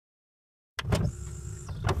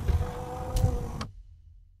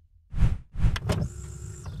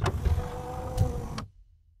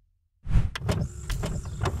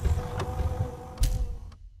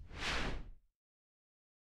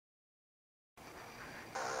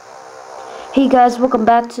Hey guys, welcome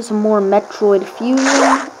back to some more Metroid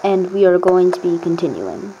Fusion, and we are going to be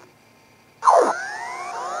continuing.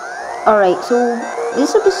 Alright, so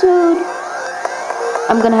this episode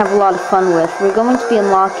I'm gonna have a lot of fun with. We're going to be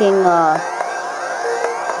unlocking a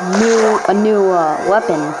new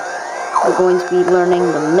weapon. We're going to be learning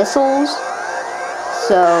the missiles.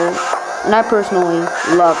 And I personally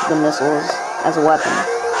love the missiles as a weapon.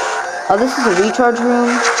 This is a recharge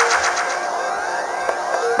room.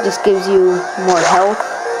 Just gives you more health,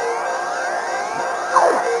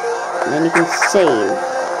 and then you can save.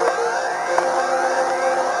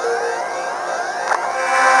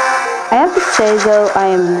 I have to say though, I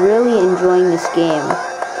am really enjoying this game.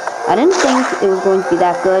 I didn't think it was going to be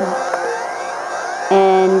that good,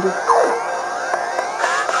 and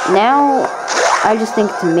now I just think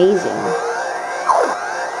it's amazing.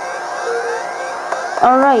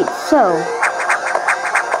 Alright, so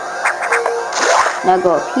now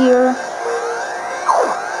go up here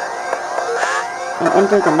and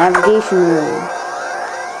enter the navigation room.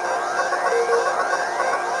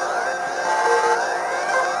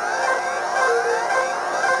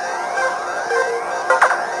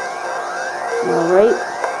 Alright.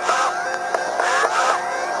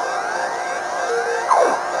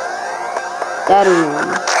 That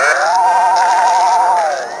room.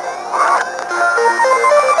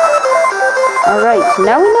 Alright, so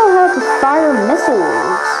now we know how to fire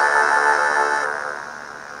missiles.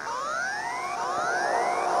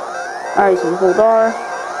 Alright, so we hold R.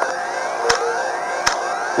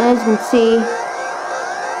 And as you can see,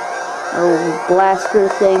 our blaster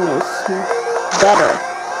thing is better.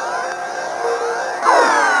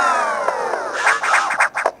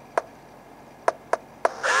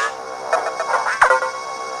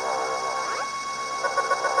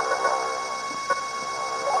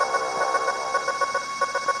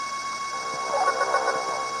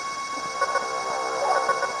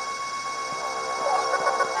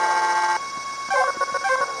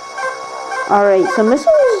 Alright, so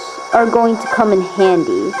missiles are going to come in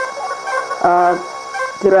handy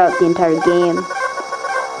throughout the entire game.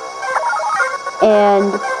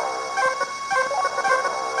 And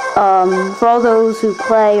for all those who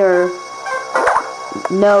play or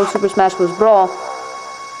know Super Smash Bros. Brawl,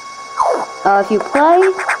 if you play,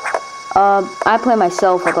 I play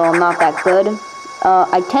myself, although I'm not that good.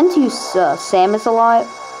 I tend to use Samus a lot,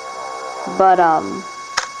 but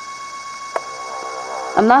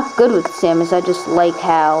I'm not good with Samus. I just like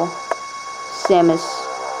how Samus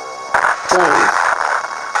plays.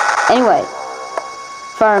 Anyway,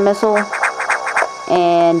 fire a missile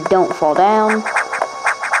and don't fall down.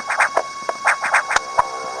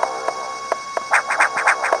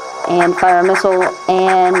 And fire a missile,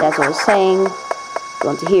 and as I was saying, go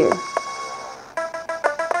into here.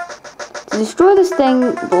 To destroy this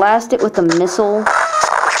thing, blast it with a missile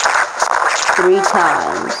 3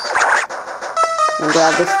 times. And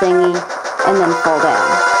grab this thingy, and then fall down.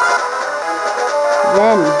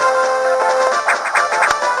 Then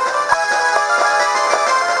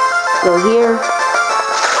go here,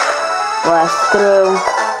 blast through,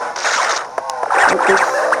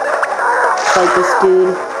 fight this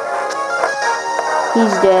dude.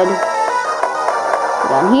 He's dead. Go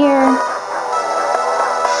down here,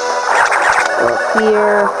 go up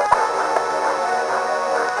here,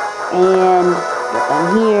 and go down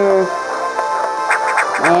here.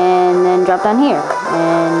 And then drop down here,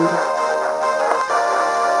 and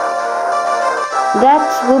that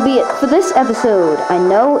will be it for this episode. I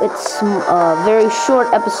know it's a very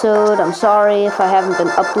short episode. I'm sorry if I haven't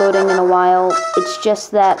been uploading in a while. It's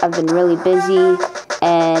just that I've been really busy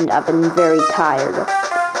and I've been very tired.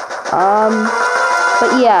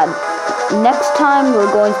 But yeah, next time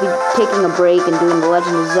we're going to be taking a break and doing The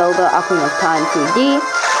Legend of Zelda Ocarina of Time 3D.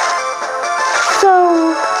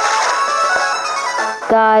 So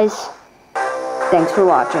guys, thanks for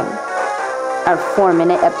watching our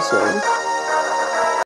 4-minute episode.